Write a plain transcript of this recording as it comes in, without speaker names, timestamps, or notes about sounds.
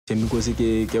Thembinkosi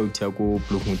ke utia ko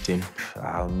Bloemfontein.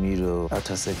 Miro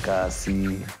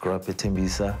Atasekasi, grew up at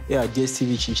Tembisa. Yeah,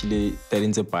 DStv changile that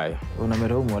in the pie. When I'm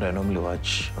at home, what I normally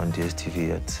watch on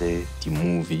DStv, I'd say The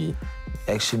movie.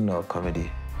 action or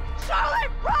comedy.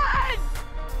 Charlotte, run!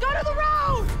 Go to the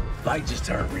road! Light just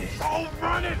turned red. Oh,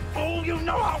 run it, fool! You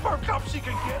know how worked up she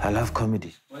can get. I love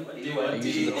comedy.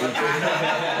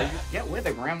 Get with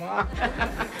it, Grandma.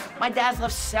 My dad's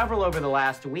left several over the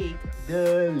last week.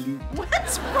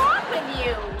 What's wrong with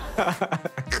you?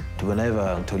 Whenever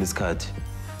I'm told it's cut,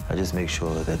 I just make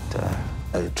sure that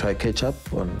I try catch up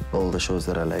on all the shows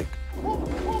that I like.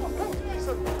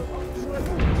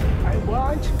 I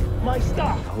want my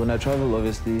stuff. When I travel,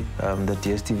 obviously, the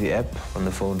DStv app on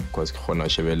the phone. Because khona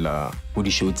shebella ho di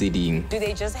show tse ding. Do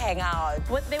they just hang out?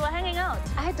 What, they were hanging out?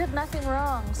 I did nothing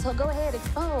wrong, so go ahead,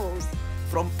 expose.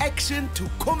 From action to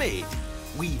comedy,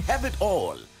 we have it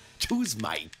all. Choose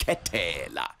my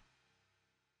ketela.